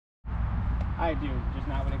I do, just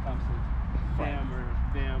not when it comes to them or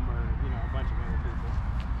you know, a bunch of other people.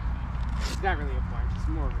 It's not really a bunch, it's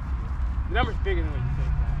more of a few. The number's bigger than what you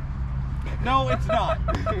think, though. No, it's not.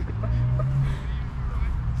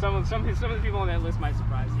 Some of the people on that list might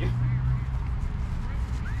surprise you.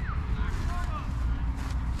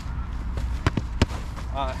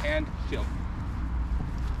 Hand, shield.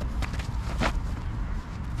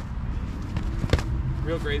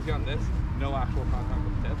 Real crazy on this. No actual contact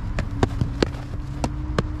with the tip.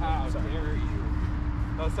 How dare you?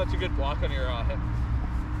 That was such a good block on your hip.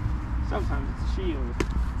 Sometimes it's a shield.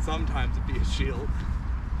 Sometimes it'd be a shield.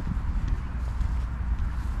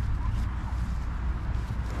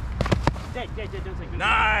 Dead, don't take it.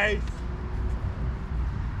 Nice!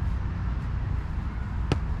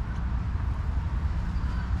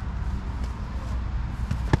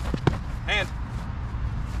 Hand.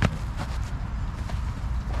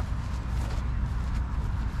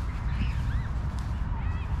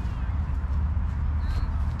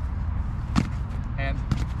 Hand.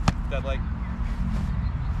 Dead leg.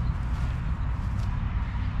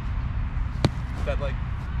 Dead leg.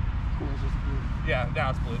 Cool, it's just blue. Yeah, now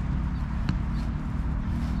it's blue.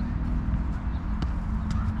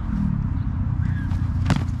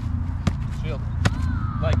 Shield.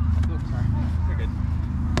 Leg. Oops, sorry. You're good.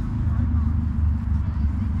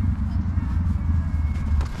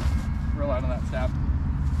 Real light on that stab.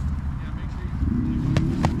 Yeah, make sure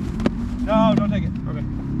you... No, don't take it. Okay.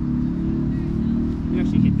 You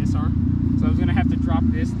actually hit this arm, so I was gonna have to drop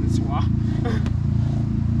this and then swap.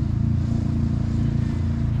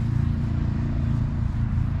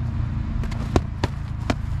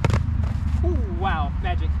 Ooh, wow,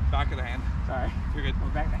 magic. Back of the hand. Sorry. You're good. Oh,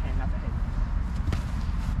 back of the hand, not the head.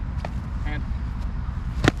 Hand.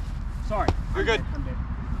 Sorry. You're good. I'm dead.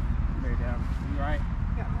 I'm very down. You alright?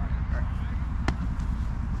 Yeah, I'm alright. Alright.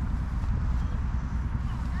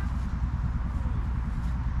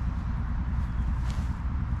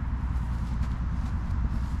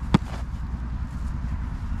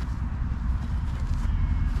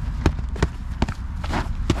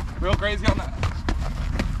 Real crazy on that.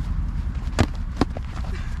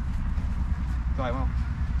 So I will.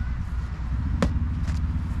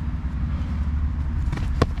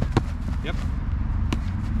 Yep.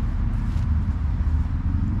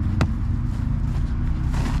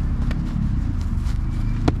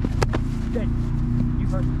 Dead. You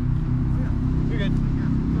first. You're good.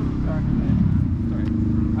 Sorry. Sorry.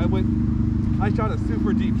 I shot a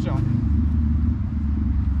super deep shot.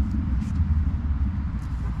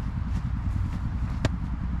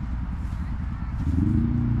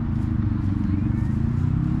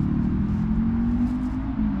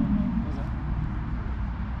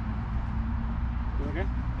 You okay?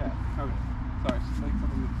 Yeah. Okay. Sorry, it's just like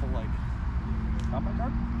something to pull like out my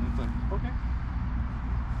card. And it's like, okay.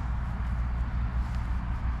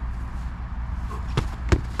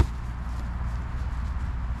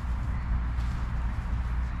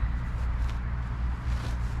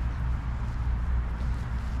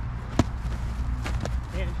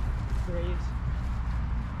 And graves.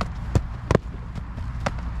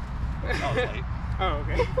 That was late. Oh,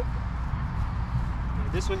 okay. Yeah,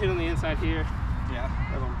 this one hit on the inside here. Yeah.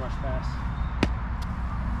 That one brushed past.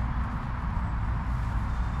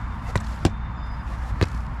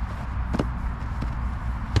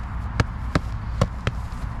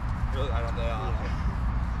 Really light on the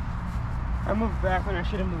I moved back when I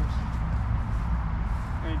should have moved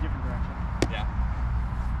in a different direction. yeah.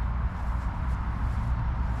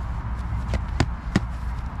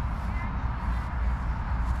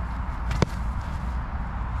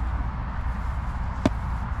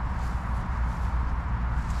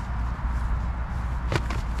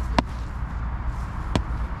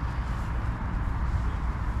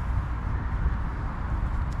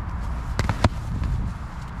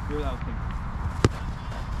 Here that was pink.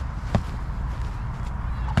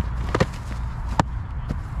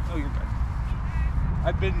 Oh, you're good.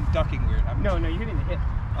 I've been ducking weird. No, you're hitting the hip.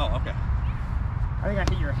 Oh, okay. I think I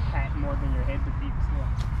hit your hat more than your head, but deep still.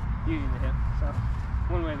 You hitting the hip. So,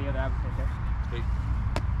 one way or the other, I would hit there. Sweet.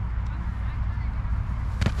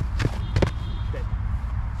 Dead.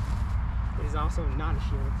 It is also not a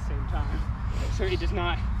shield at the same time. So it does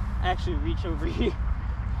not actually reach over here.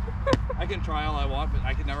 I can try all I want, but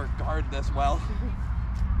I can never guard this well.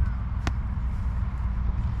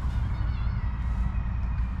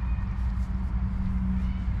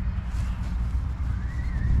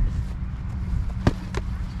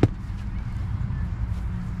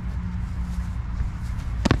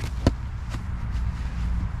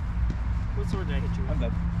 What sword did I hit you with? I'm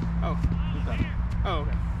dead. Oh. Just done. Oh,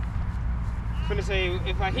 okay. I was gonna say,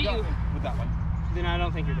 if I hit you... With Move that way. Then I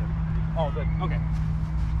don't think you're dead. Oh, good. Okay.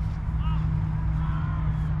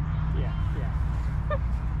 Yeah.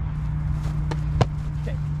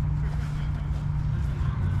 Okay.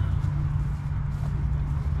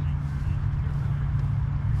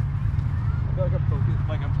 I feel like I'm focused,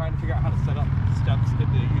 like I'm trying to figure out how to set up steps into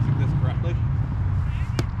using this correctly.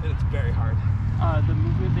 And it's very hard. The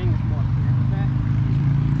movement thing is more clear with that.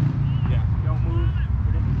 Yeah. Don't move.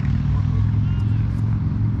 Don't move.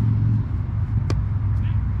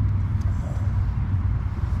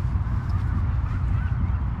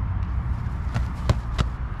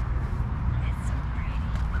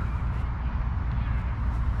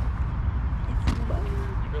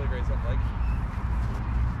 You really raise that leg.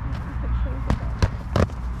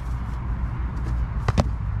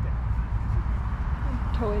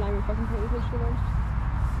 Totally not even fucking paying attention to them.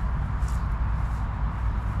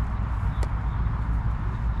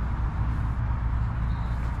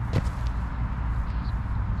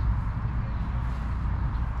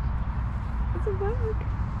 It's a bug.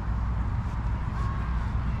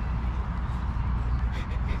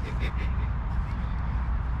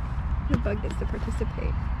 The bug gets to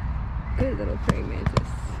participate. Good little praying mantis.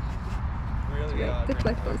 Really Right,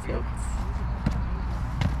 deflect those hits.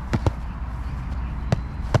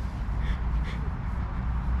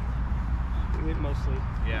 Mostly.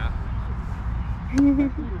 Yeah.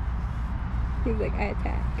 He's like, I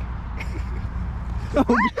attack.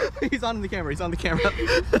 He's on the camera. He's on the camera.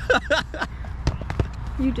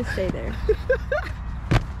 You just stay there.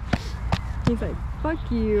 He's like, fuck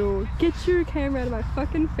you. Get your camera out of my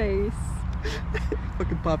fucking face.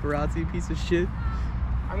 Fucking paparazzi piece of shit.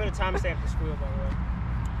 I'm gonna timestamp the squeal, by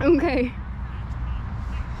the way. Okay.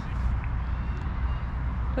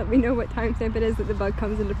 Let me know what timestamp it is that the bug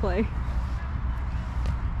comes into play.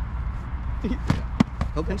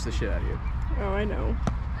 He'll pinch the shit out of you. Oh, I know.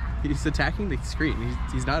 He's attacking the screen.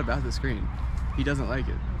 He's not about the screen. He doesn't like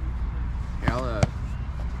it. Here, I'll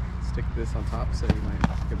stick this on top so you might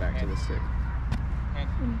get back to the stick.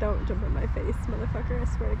 Don't jump in my face, motherfucker. I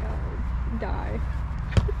swear to God, I'll die.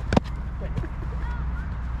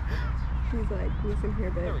 He's like, listen here,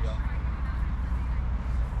 bitch. There we go.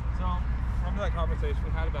 So, remember that conversation we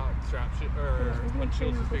had about strap shit, or when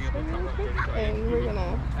Chills was being able to talk about dirty fighting? And we're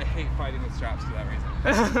gonna... I hate fighting with straps for that reason.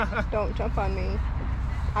 Don't jump on me.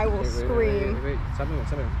 I will scream. Wait. Stop moving.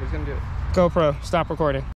 Who's gonna do it? GoPro, stop recording.